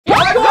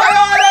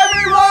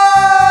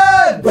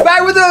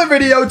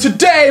video.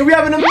 Today, we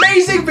have an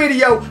amazing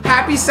video.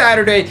 Happy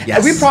Saturday. Yes.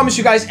 And we promise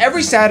you guys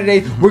every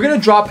Saturday, we're gonna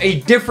drop a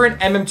different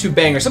MM2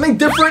 banger. Something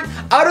different,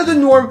 out of the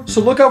norm,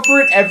 so look out for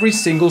it every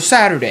single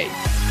Saturday.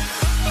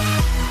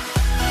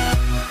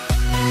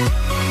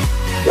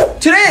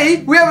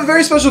 Today, we have a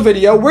very special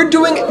video. We're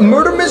doing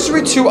Murder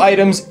Mystery 2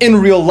 items in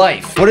real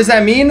life. What does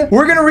that mean?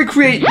 We're gonna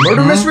recreate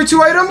Murder Mystery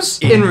 2 items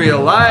in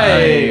real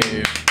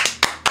life.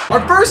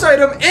 Our first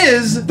item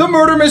is the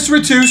Murder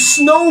Mystery 2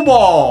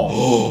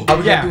 snowball. How are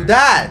we gonna do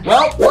that?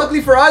 Well,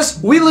 luckily for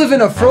us, we live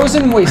in a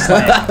frozen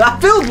wasteland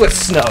filled with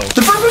snow.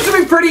 The first one's gonna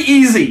be pretty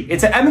easy.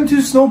 It's an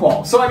MM2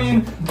 snowball. So, I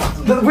mean,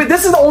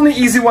 this is the only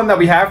easy one that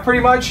we have, pretty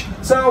much.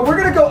 So, we're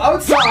gonna go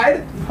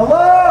outside.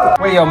 Hello!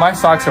 Wait, yo, my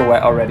socks are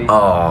wet already.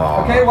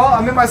 Oh. Okay, well,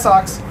 I'm in my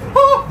socks.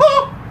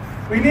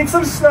 We need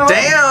some snow.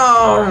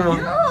 Damn!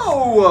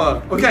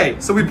 Yo! Okay,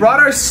 so we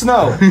brought our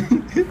snow.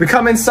 We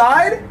come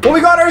inside. Well,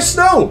 we got our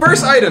snow.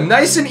 First item,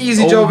 nice and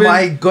easy, Joven. Oh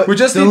my god. We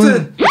just need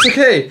to, it's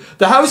okay.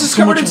 The house is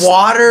covered in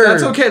water.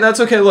 That's okay, that's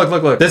okay. Look,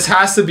 look, look. This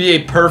has to be a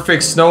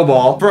perfect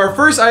snowball. For our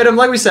first item,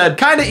 like we said,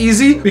 kind of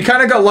easy. We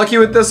kind of got lucky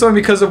with this one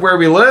because of where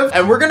we live.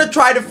 And we're gonna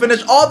try to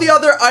finish all the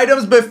other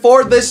items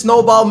before this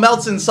snowball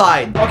melts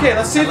inside. Okay,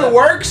 let's see if it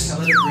works.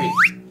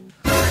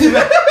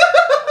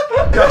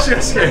 Gosh,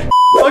 you're scared.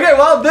 Okay,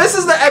 well, this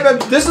is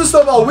the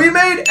snowball we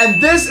made,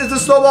 and this is the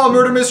snowball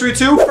Murder Mystery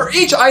 2. For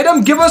each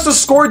item, give us a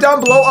score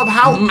down below of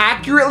how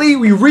accurately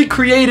we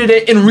recreated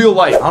it in real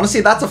life.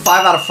 Honestly, that's a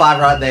 5 out of 5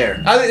 right there.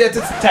 I think it's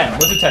a 10.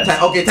 What's a 10?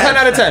 10. Okay, 10. 10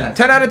 out of 10.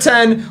 10 out of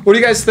 10. What do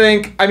you guys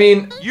think? I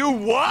mean... You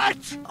what?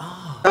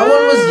 That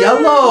one was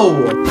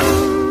yellow.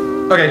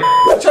 Okay,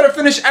 let's try to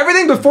finish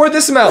everything before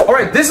this melts. All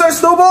right, this is our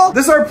snowball.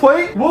 This is our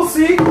plate. We'll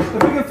see if we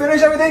can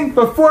finish everything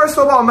before our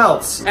snowball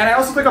melts. And I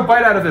also took a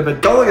bite out of it,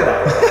 but don't look at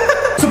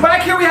that. So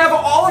back here we have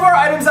all of our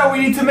items that we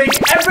need to make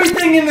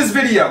everything in this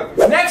video.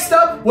 Next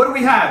up, what do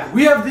we have?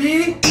 We have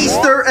the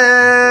Easter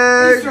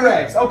egg. Easter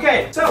eggs.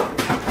 Okay, so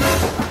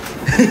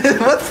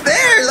what's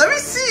there? Let me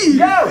see.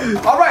 yo,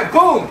 all right,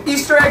 boom,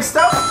 Easter egg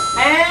stuff,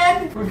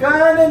 and we're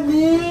gonna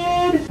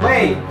need.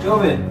 Wait,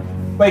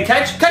 Joven. Wait,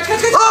 catch.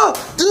 Oh,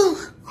 dude.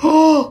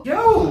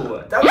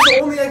 Yo, that was the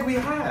only egg we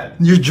had.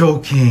 You're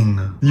joking.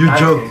 You're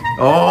joking.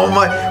 Oh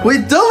my.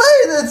 Wait,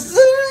 delayed. It's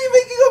literally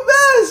making a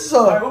mess.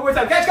 All right, one more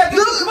time. Catch.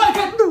 Come on,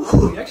 catch.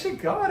 Oh, you actually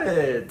got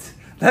it.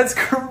 That's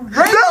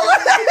great.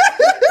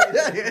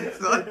 It's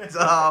so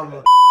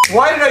dumb.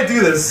 Why did I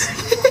do this?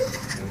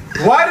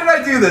 Why did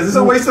I do this? This is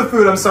a waste of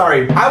food. I'm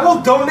sorry. I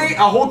will donate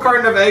a whole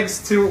carton of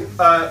eggs to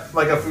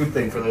like a food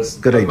thing for this.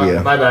 Good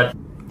idea. My bad.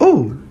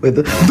 Oh, wait.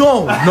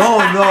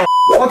 No.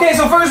 Okay,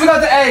 so first we got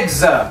the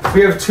eggs.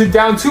 We have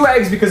down two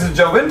eggs because of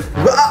Joven.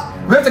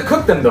 We have to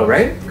cook them though,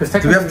 right?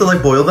 Do we have to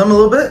like boil them a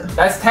little bit?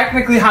 That's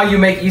technically how you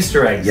make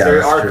Easter eggs. Yeah, they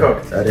are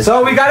cooked.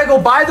 So we gotta go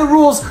by the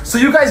rules so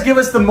you guys give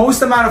us the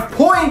most amount of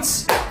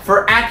points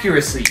for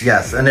accuracy.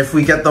 Yes, and if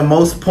we get the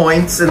most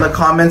points in the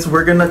comments,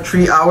 we're gonna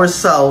treat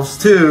ourselves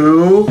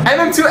to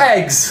MM2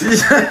 eggs.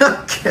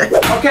 Okay.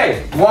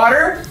 Okay,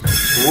 water.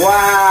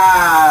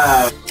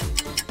 Wow.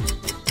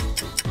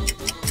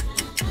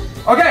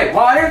 Okay,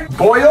 water,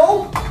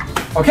 boil.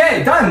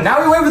 Okay, done. Now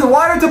we wait for the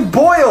water to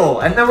boil,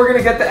 and then we're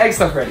gonna get the egg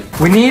stuff ready.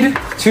 We need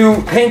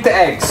to paint the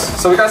eggs,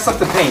 so we got stuff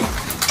to paint.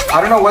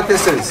 I don't know what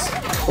this is,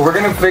 but we're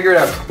gonna figure it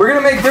out. We're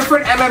gonna make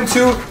different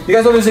MM2. You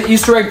guys know there's an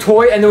Easter egg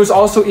toy, and there was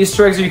also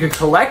Easter eggs that you could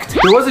collect.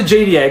 There was a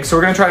JD egg, so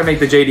we're gonna try to make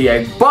the JD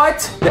egg,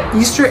 but the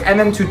Easter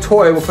MM2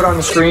 toy, we'll put on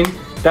the screen.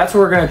 That's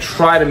what we're gonna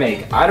try to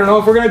make. I don't know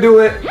if we're gonna do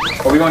it,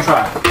 but we're gonna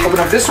try. Open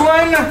up this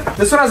one.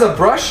 This one has a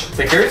brush,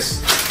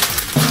 stickers.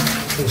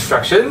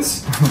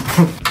 Instructions.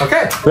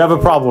 Okay, we have a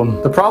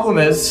problem. The problem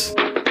is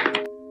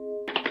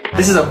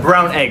this is a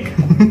brown egg.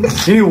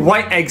 You need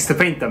white eggs to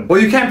paint them.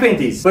 Well, you can't paint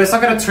these, but it's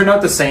not gonna turn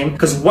out the same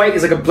because white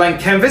is like a blank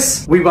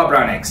canvas. We bought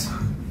brown eggs.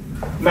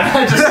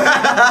 Man,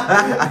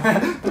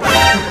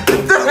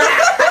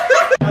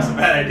 that's a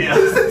bad idea.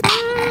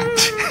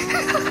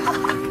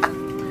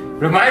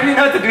 Remind me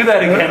not to do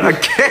that again.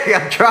 Okay,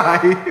 I'll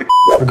try.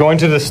 We're going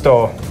to the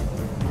store.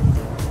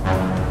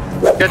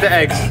 Get the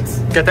eggs.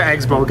 Get the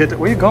eggs, bro. Where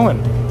are you going?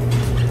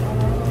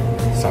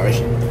 Sorry.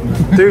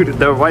 Dude,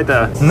 they're white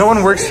there. No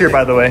one works here,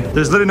 by the way.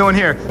 There's literally no one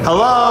here.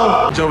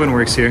 Hello! Joven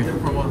works here.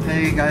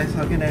 Hey guys,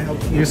 how can I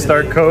help you? Use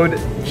start code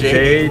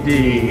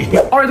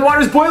JD. All right, the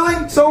water's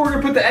boiling, so we're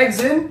gonna put the eggs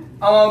in.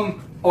 Oh,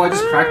 I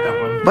just cracked that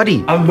one.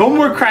 Buddy. No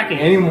more cracking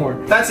anymore.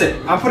 That's it.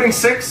 I'm putting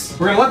 6.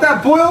 We're gonna let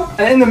that boil,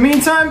 and in the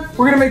meantime,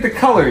 we're gonna make the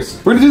colors.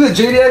 We're gonna do the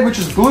JD egg, which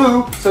is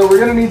blue, so we're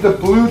gonna need the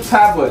blue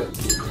tablet.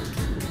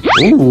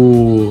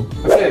 Ooh.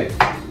 Okay,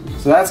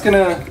 so that's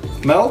gonna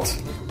melt.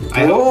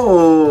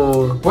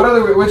 Oh.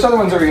 Which other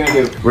ones are we gonna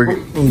do? We're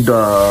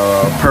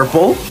the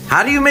purple.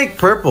 How do you make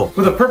purple?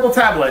 With a purple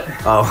tablet.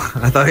 Oh,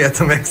 I thought we had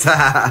to mix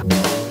that.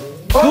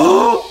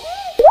 Oh!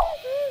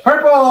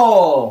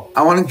 Purple!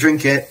 I want to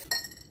drink it.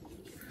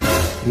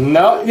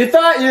 No, you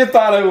thought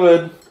I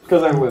would,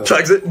 because I will.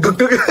 Chugs it.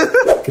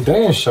 Don't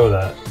even show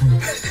that.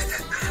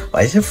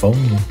 Why is it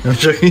foamy? I'm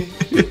joking.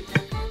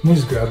 Let me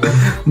just grab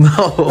it.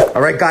 No.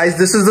 All right, guys,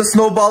 this is the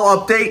snowball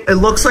update. It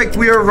looks like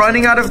we are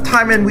running out of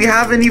time and we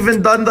haven't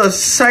even done the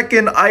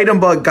second item,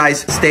 but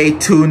guys, stay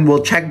tuned.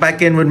 We'll check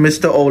back in with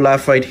Mr.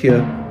 Olaf right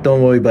here.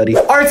 Don't worry, buddy.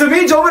 All right, so me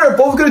and Joven are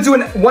both gonna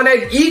do one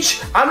egg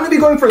each. I'm gonna be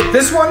going for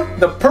this one,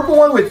 the purple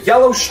one with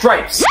yellow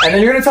stripes. And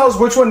then you're gonna tell us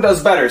which one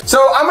does better. So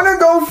I'm gonna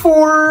go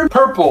for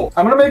purple.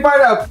 I'm gonna make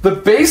mine up the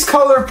base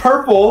color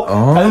purple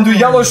and then do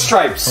yellow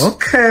stripes.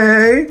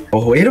 Okay.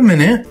 Oh, wait a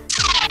minute.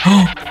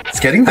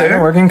 It's getting there.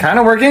 Kind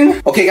of working.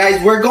 Okay,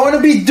 guys, we're going to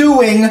be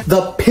doing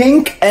the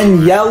pink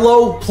and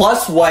yellow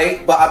plus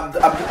white, but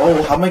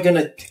oh, how am I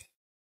gonna?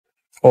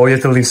 Oh, you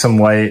have to leave some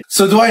white.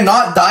 So do I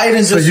not dye it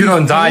and so just you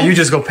don't dye, you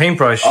just go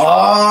paintbrush.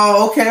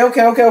 Oh,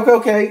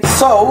 okay.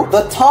 So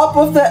the top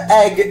of the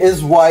egg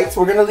is white.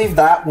 So we're gonna leave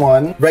that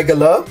one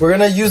regular. We're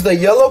gonna use the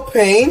yellow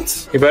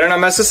paint. You better not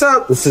mess this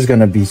up. This is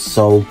gonna be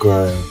so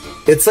good.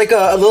 It's like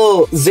a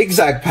little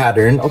zigzag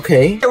pattern.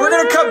 Okay. We're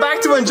gonna cut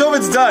back to when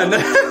Joven's done.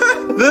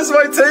 This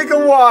might take a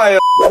while.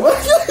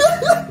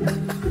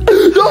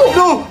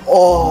 No!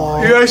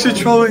 Oh, you're actually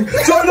trolling.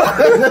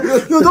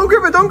 No, don't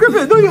grip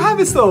it. No, you have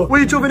it still.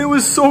 Wait, Joven, it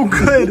was so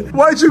good.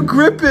 Why'd you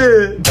grip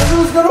it? It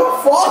was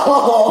gonna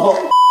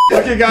fall.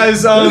 Okay,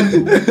 guys, so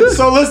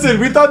listen,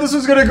 we thought this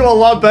was gonna go a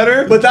lot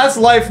better, but that's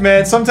life,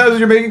 man. Sometimes when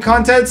you're making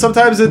content,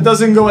 sometimes it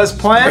doesn't go as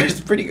planned. It's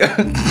pretty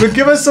good. But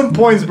give us some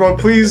points, bro,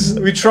 please.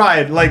 We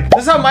tried. Like,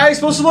 this is how my egg's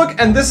supposed to look,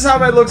 and this is how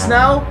mine looks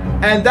now,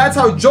 and that's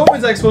how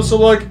Joven's egg's supposed to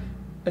look,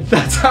 and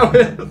that's how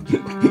it...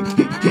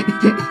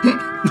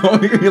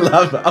 Don't make me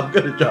laugh. I'm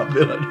gonna drop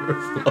it on your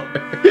floor.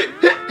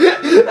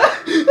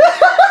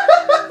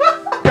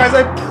 Guys,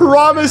 I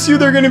promise you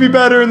they're gonna be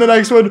better in the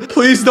next one.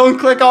 Please don't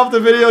click off the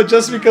video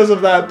just because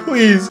of that.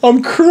 Please.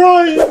 I'm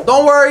crying.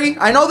 Don't worry.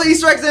 I know the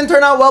Easter eggs didn't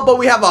turn out well, but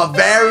we have a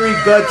very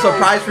good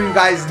surprise for you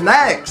guys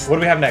next. What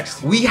do we have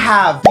next? We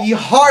have the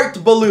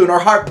heart balloon or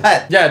heart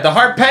pet. Yeah, the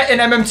heart pet in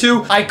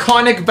MM2,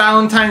 iconic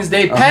Valentine's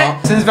Day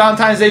pet. Since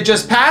Valentine's Day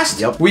just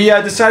passed, we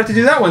decided to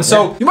do that one.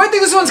 So you might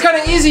think this one's kind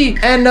of easy,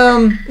 and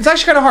it's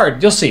actually kind of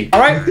hard. You'll see.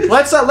 All right,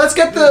 let's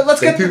get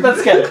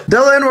it.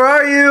 Dylan, where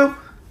are you?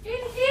 In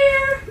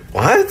here.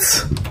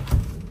 What?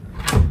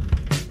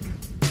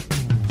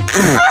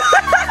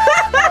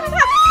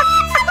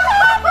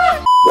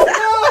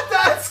 Oh,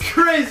 that's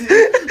crazy.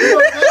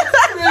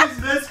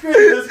 That's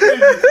crazy.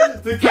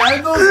 The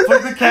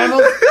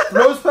candles,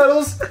 rose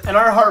petals, and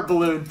our heart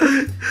balloon.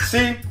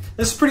 See?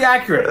 This is pretty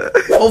accurate.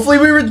 Hopefully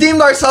we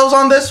redeemed ourselves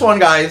on this one,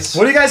 guys.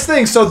 What do you guys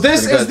think? So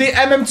this is the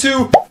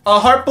MM2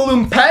 heart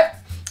balloon pet.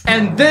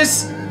 And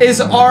this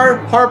is our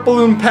heart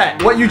balloon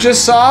pet. What you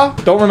just saw,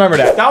 don't remember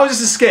that. That was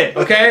just a skit,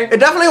 okay? It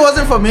definitely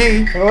wasn't for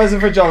me. It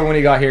wasn't for Joven when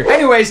he got here.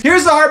 Anyways,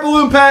 here's the heart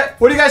balloon pet.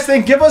 What do you guys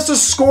think? Give us a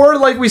score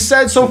like we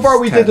said. So far,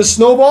 we did the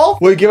snowball.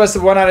 Will you give us a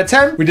 1 out of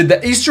 10? We did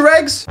the Easter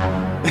eggs.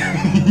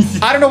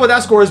 I don't know what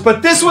that score is,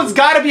 but this one's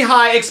gotta be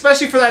high,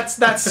 especially for that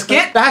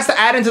skit. That has to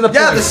add into the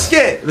Yeah, points.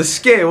 the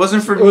skit. It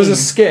wasn't for me. It was a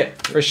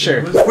skit, for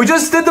sure. We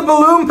just did the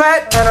balloon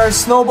pet, and our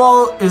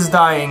snowball is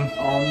dying.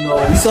 Oh no.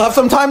 We still have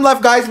some time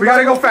left, guys. We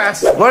gotta go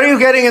fast. What are you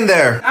getting in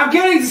there? I'm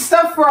getting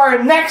stuff for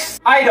our next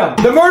item.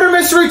 The Murder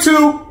Mystery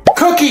 2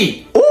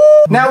 cookie. Ooh.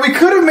 Now, we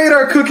could have made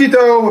our cookie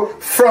dough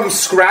from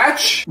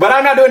scratch, but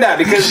I'm not doing that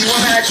because we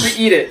want to actually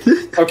eat it,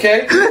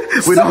 okay?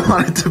 We don't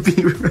want it to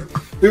be real.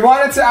 We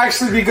want it to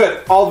actually be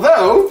good.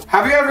 Although,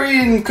 have you ever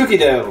eaten cookie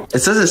dough? It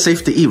says it's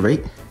safe to eat,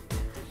 right?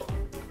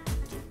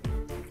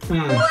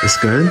 It's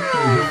good?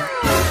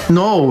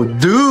 No,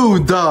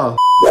 dude.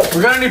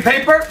 We're gonna need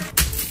paper.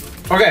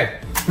 Okay.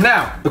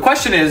 Now, the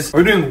question is, are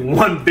we doing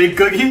one big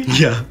cookie?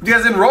 Yeah.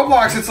 Because in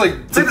Roblox, it's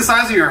like the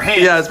size of your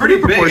hand. Yeah, it's pretty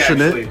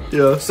proportionate. Big, actually.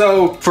 Yeah.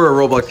 So, for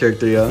a Roblox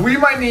character, yeah. We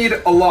might need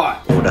a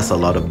lot. Oh, that's a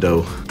lot of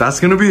dough. That's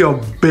gonna be a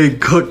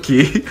big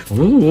cookie.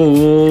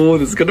 Ooh,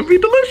 this is gonna be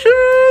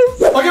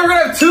delicious. Okay, we're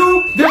gonna have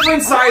 2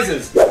 different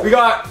sizes. We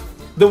got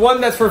the one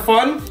that's for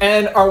fun,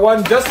 and our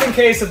one just in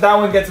case if that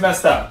one gets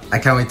messed up. I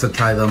can't wait to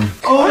try them.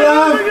 Oh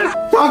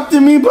yeah! Talk to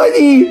me,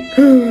 buddy!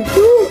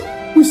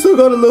 We still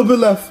got a little bit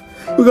left.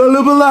 We got a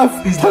little bit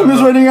left. Time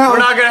is running out. We're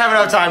not gonna have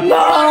enough time. No!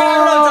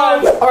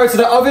 All right, so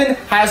the oven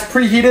has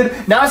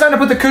preheated. Now it's time to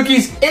put the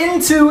cookies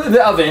into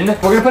the oven.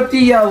 We're gonna put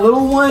the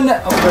little one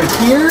over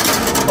here.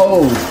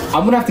 Oh,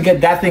 I'm gonna have to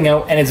get that thing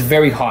out, and it's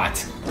very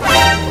hot.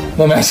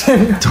 No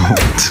mention.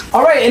 Don't.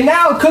 All right, and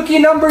now cookie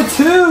number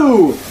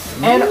 2.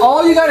 And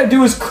all you gotta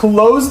do is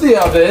close the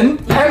oven,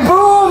 and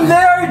boom,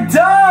 they're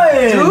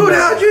done! Dude,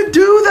 how'd you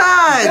do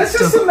that? That's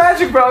just some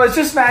magic, bro. It's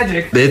just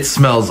magic. It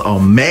smells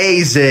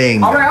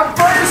amazing. All right, up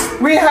first,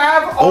 we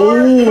have our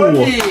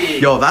cookie.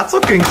 Yo, that's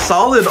looking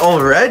solid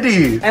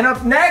already. And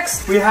up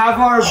next, we have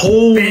our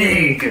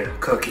big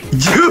cookie.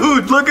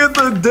 Dude, look at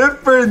the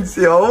difference,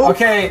 yo.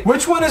 Okay,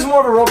 which one is more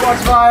of a Roblox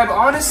vibe?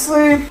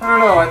 Honestly, I don't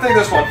know. I think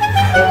this one.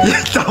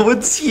 Yeah, that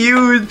one's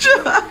huge.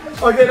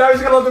 Okay, now we're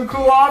just gonna let them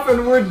cool off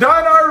and we're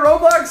done our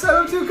Roblox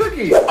MM2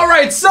 cookie. All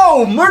right,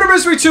 so Murder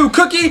Mystery 2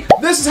 cookie.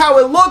 This is how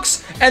it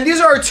looks. And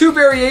these are our two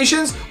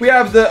variations. We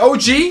have the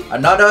OG.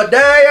 Another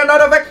day,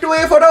 another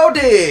victory for the OG.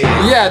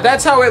 Yeah,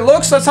 that's how it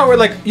looks. That's how we're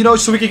like, you know,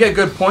 so we could get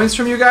good points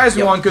from you guys.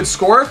 We want good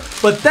score.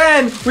 But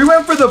then we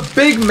went for the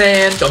big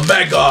man.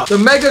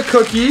 The mega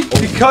cookie.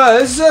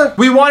 Because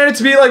we wanted it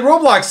to be like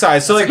Roblox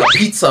size. So like a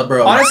pizza,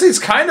 bro. Honestly, it's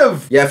kind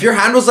of. Yeah, if your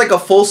hand was like a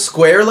full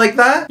square like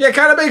that. Yeah, it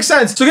kind of makes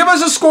sense. So give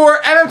us a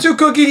score. MM2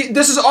 cookie.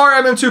 This is our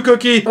MM2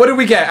 cookie. What did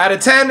we get? Out of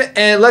 10.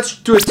 And let's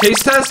do a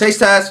taste test. Taste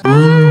test.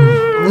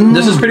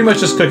 This is pretty much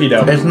just cookie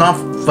dough. It's not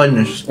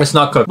finished. It's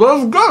not cooked.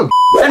 Let's go.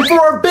 And for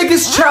our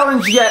biggest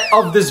challenge yet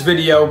of this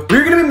video,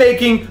 we're gonna be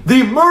making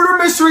the Murder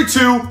Mystery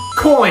 2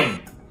 coin.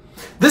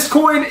 This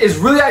coin is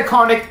really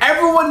iconic.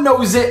 Everyone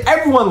knows it.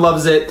 Everyone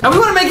loves it. And we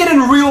want to make it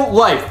in real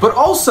life, but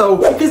also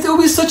because it will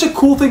be such a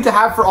cool thing to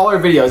have for all our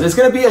videos. It's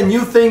going to be a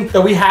new thing that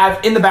we have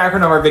in the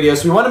background of our videos.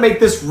 So we want to make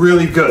this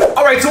really good.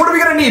 All right, so what are we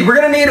going to need? We're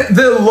going to need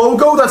the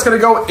logo that's going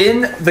to go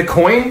in the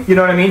coin. You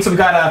know what I mean? So we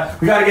gotta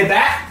get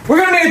that. We're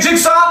going to need a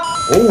jigsaw.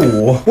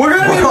 Oh. We're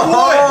going to need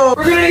wood.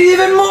 We're going to need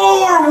even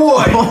more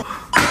wood.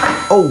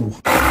 Oh.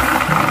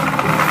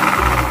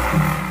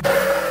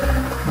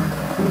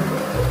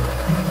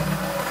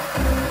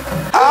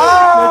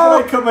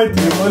 I cut my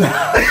table.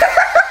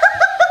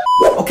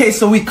 Okay,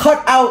 so we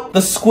cut out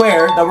the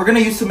square that we're gonna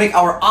use to make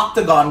our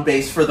octagon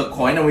base for the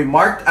coin, and we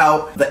marked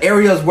out the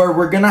areas where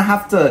we're gonna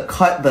have to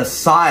cut the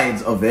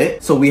sides of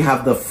it. So we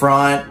have the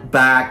front,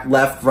 back,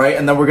 left, right,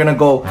 and then we're gonna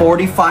go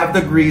 45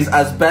 degrees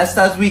as best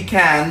as we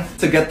can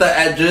to get the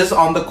edges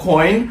on the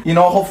coin. You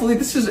know, hopefully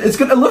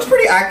it looks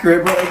pretty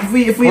accurate, but like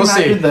if we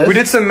imagine this. We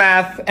did some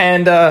math,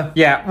 and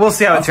yeah, we'll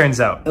see how it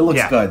turns out. It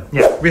looks good.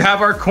 Yeah, we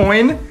have our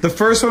coin. The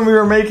first one we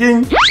were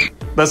making.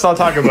 Let's not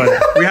talk about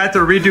it. We had to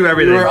redo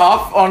everything. We were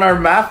off on our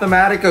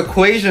mathematic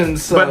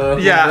equations.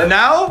 But yeah,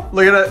 now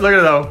look at it. Look at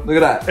it though.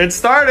 Look at that. It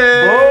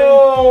started.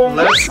 Boom.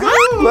 Let's go.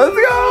 Let's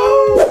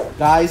go.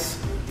 Guys,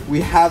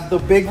 we have the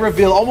big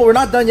reveal. Oh, but we're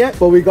not done yet.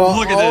 But we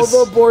got all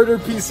the border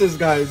pieces,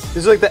 guys.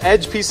 These are like the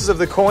edge pieces of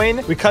the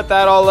coin. We cut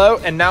that all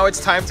out, and now it's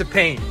time to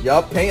paint.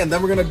 Yup, paint, and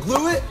then we're gonna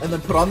glue it, and then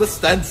put on the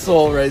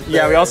stencil right there.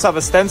 Yeah, we also have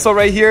a stencil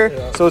right here,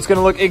 so it's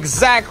gonna look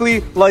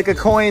exactly like a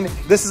coin.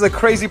 This is a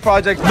crazy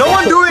project. No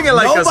one doing it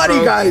like us, bro.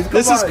 Nobody, guys.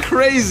 This is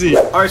crazy.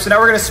 All right, so now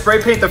we're gonna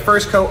spray paint the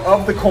first coat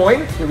of the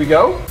coin. Here we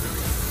go.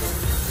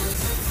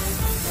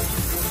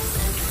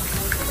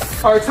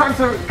 All right, time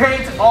to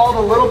paint all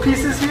the little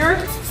pieces here.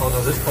 Oh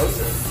no, this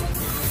closer.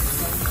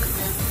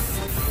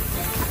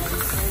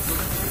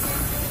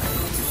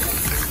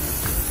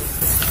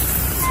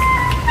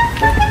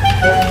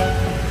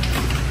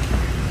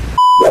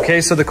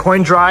 Okay, so the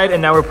coin dried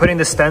and now we're putting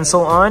the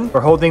stencil on. We're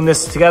holding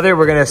this together.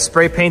 We're gonna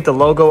spray paint the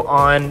logo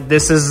on.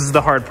 This is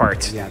the hard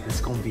part. Yeah, this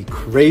is gonna be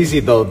crazy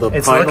though. The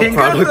it's final looking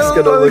product's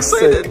good, gonna look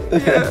sick.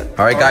 Yeah.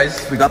 All right,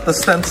 guys, we got the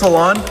stencil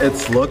on.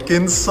 It's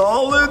looking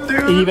solid,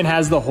 dude. It even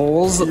has the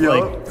holes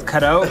like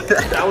cut out.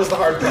 That was the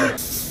hard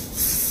part.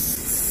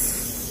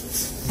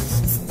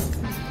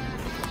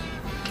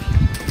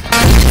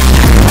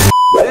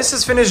 This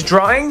is finished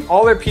drying.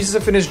 All their pieces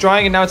have finished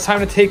drying, and now it's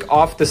time to take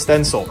off the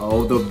stencil.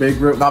 Oh, the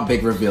not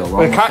big reveal.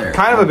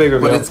 Kind of a big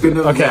reveal. But it's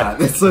gonna. Okay, yeah,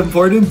 it's an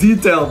important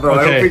detail, bro.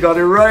 Okay. I hope we got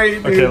it right.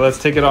 Dude. Okay, let's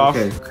take it off.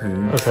 Okay.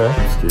 I'm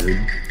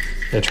scared.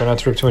 Yeah, try not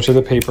to rip too much of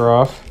the paper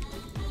off.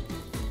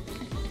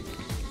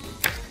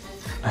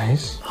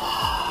 Nice.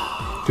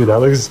 Dude, that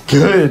looks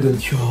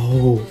good.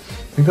 Yo.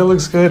 I think that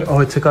looks good. Oh,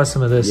 it took out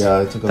some of this.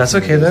 Yeah, it took out That's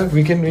some okay of though.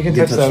 We can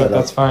touch that up.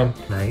 That's fine.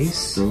 Nice.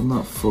 Still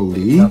not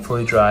fully. Not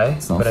fully dry.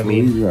 It's not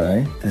fully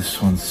dry.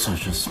 This one's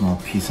such a small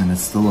piece and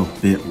it's still a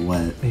bit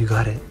wet. You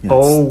got it. Yeah,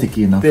 it's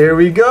sticky enough. There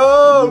we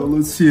go.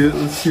 Let's see it.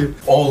 Let's see it.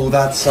 Oh,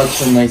 that's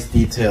such a nice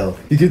detail.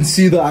 You can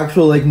see the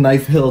actual like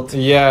knife hilt.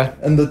 Yeah.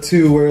 And the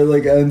two where it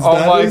like ends.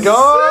 Oh my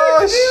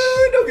gosh.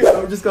 Sick, dude. Okay,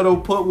 I'm just gonna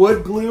put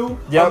wood glue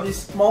on these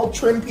small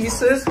trim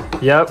pieces.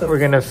 Yep, we're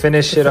gonna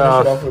finish it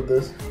off with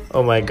this.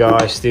 Oh my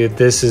gosh, dude,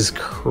 this is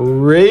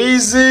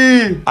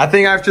crazy. I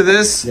think after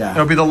this,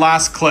 it'll be the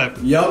last clip.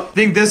 Yep. I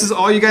think this is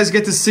all you guys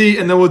get to see,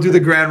 and then we'll do the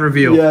grand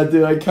reveal. Yeah,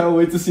 dude, I can't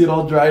wait to see it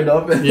all dried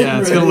up.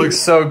 Yeah, it's gonna look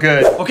so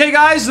good. Okay,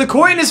 guys, the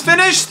coin is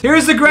finished.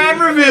 Here's the grand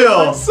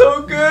reveal. It's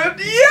so good.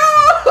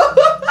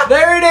 Yeah!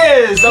 There it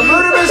is, a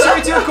Murder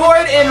Mystery 2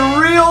 coin in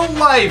real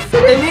life.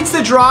 It needs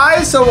to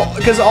dry, so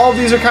because all of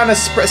these are kind of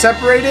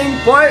separating,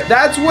 but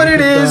that's what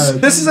it is.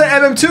 This is an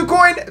MM2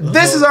 coin.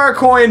 This is our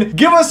coin.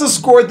 Give us a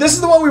score. This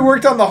is the one we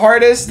worked on the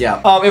hardest.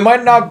 Yeah. It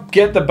might not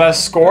get the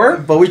best score,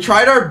 but we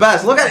tried our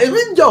best. Look at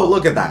it. Yo,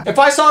 look at that. If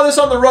I saw this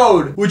on the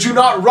road, would you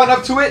not run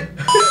up to it?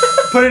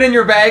 Put it in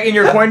your bag, in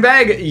your coin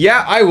bag?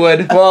 Yeah, I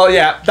would. Well,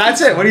 yeah,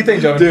 that's it. What do you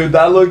think, Joe? Dude,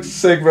 that looks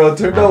sick, bro. It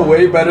turned out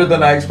way better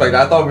than I expected.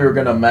 I thought we were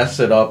gonna mess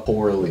it up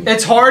poorly.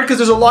 It's hard because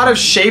there's a lot of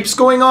shapes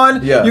going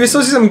on. Yeah. You can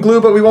still see some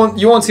glue, but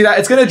you won't see that.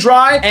 It's gonna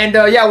dry, and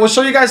yeah, we'll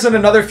show you guys in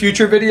another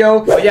future video.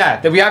 But yeah,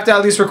 that we have to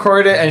at least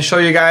record it and show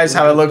you guys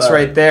how it looks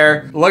right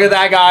there. Look at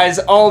that, guys.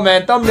 Oh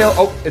man, thumbnail.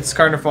 Oh, it's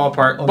starting to fall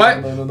apart. Oh,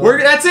 but no.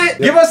 that's it.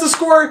 Give us the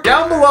score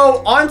down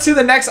below. On to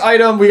the next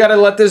item. We gotta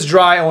let this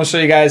dry, and we'll show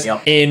you guys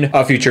in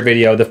a future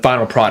video the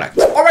final product.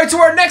 All right, so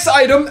our next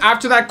item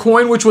after that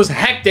coin, which was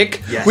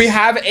hectic, we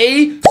have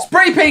a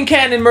spray paint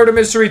can in Murder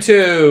Mystery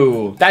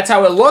 2. That's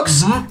how it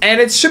looks, and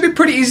it should be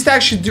pretty easy to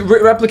actually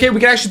replicate. We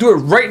can actually do it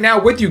right now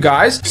with you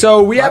guys.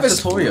 So we have a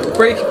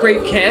spray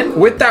paint can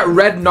with that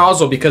red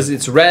nozzle because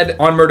it's red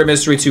on Murder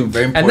Mystery 2.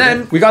 And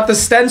then we got the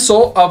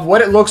stencil of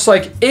what it looks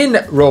like in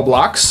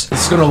Roblox.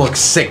 This is gonna look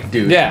sick,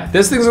 dude. Yeah,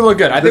 this thing's gonna look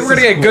good. I think we're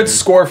gonna get a good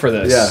score for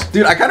this. Yeah.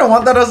 Dude, I kind of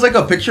want that as like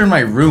a picture in my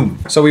room.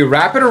 So we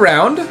wrap it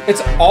around.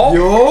 It's all...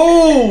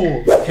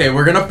 Yo! Okay,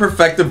 we're gonna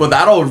perfect it, but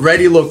that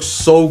already looks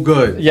so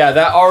good. Yeah,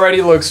 that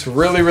already looks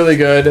really, really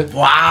good.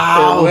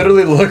 Wow. It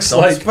literally looks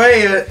like... Don't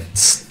spray it.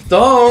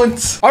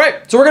 Don't. All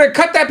right, so we're gonna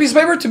cut that piece of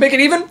paper to make it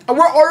even. And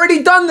we're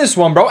already done this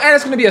one, bro. And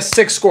it's gonna be a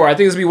 6 score. I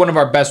think this will be one of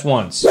our best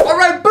ones. All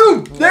right,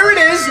 boom. There it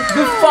is.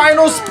 The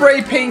final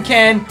spray paint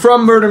can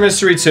from Murder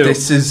Mystery 2.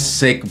 This is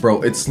sick,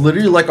 bro. It's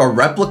literally like a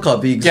replica,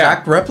 the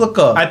exact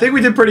replica. I think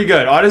we did pretty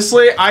good.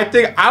 Honestly, I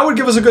think I would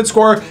give us a good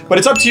score, but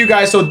it's up to you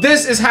guys. So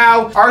this is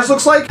how ours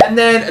looks like. And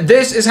then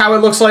this is how it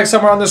looks like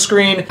somewhere on the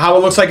screen, how it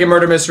looks like in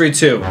Murder Mystery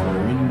 2.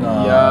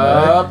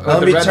 Yup.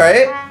 Let me try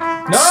it.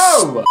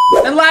 No!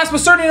 And last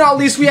but certainly not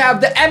least, we have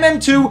the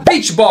MM2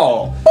 beach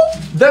ball.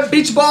 The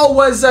beach ball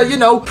was, you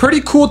know,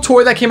 pretty cool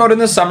toy that came out in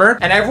the summer,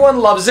 and everyone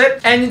loves it.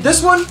 And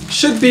this one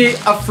should be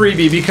a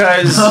freebie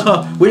because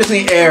we just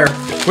need air.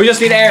 We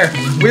just need air.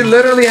 We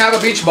literally have a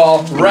beach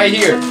ball right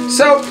here.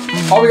 So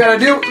all we gotta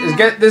do is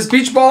get this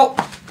beach ball.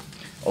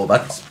 Oh,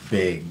 that's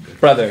big,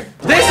 brother.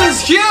 This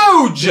is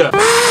huge.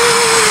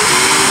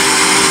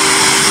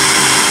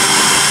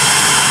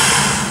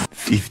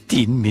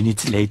 15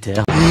 minutes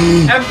later.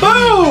 And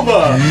boom!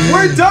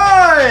 We're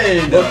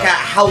done! Look at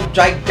how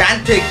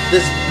gigantic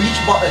this beach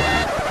ball is.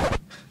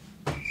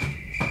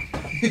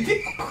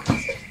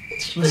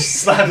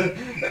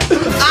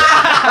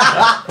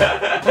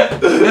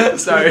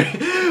 Sorry.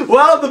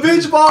 Well, the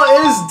beach ball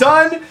is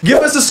done. Give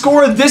us a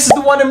score. This is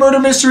the one in Murder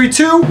Mystery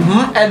 2.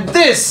 And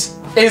this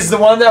is the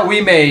one that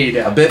we made.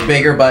 A bit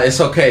bigger, but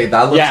it's okay.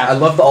 That looks, I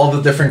loved all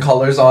the different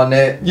colors on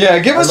it. Yeah,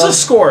 give us a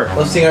score.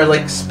 Love seeing our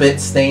like spit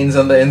stains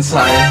on the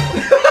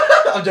inside.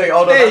 I'm joking.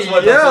 Oh no, hey,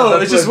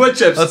 it's just wood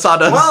chips. That's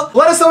on us. Well,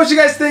 let us know what you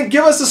guys think.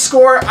 Give us a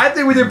score. I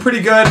think we did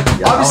pretty good.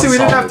 Yeah, obviously, we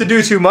didn't have to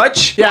do too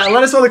much. Yeah,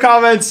 let us know in the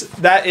comments.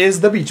 That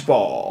is the beach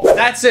ball.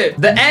 That's it.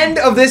 The end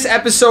of this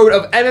episode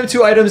of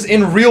MM2 items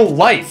in real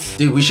life.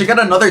 Dude, we should get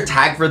another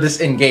tag for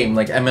this in game,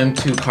 like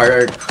MM2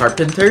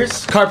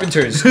 carpenters.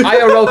 Carpenters,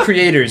 IRL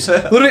creators.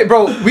 Literally,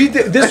 bro, we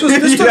did, this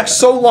took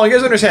so long. You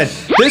guys understand?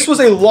 This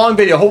was a long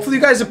video. Hopefully,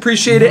 you guys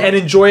appreciate it and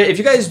enjoy it. If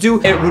you guys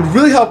do, it would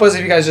really help us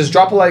if you guys just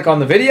drop a like on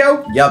the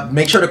video. Yep.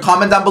 Make sure to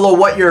comment down below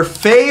what your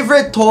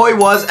favorite toy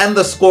was and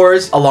the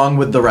scores along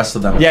with the rest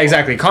of them. Yeah,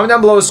 exactly. Comment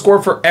down below a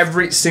score for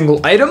every single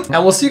item.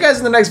 And we'll see you guys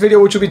in the next video,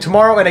 which will be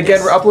tomorrow. And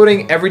again, we're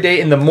uploading every day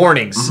in the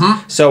mornings.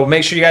 So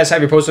make sure you guys have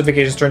your post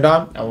notifications turned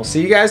on. And we'll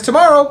see you guys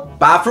tomorrow.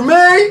 Bye from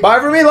me. Bye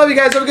from me. Love you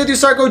guys. Have a good day.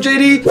 Sarko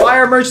JD. Buy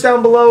our merch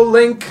down below.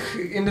 Link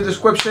in the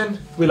description.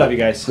 We love you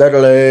guys.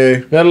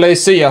 Literally.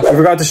 See ya. We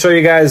forgot to show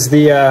you guys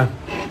the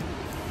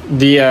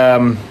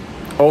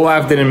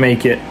Olaf didn't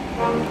make it.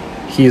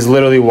 He's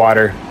literally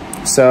water.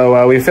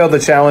 So we failed the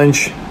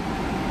challenge.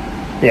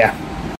 Yeah.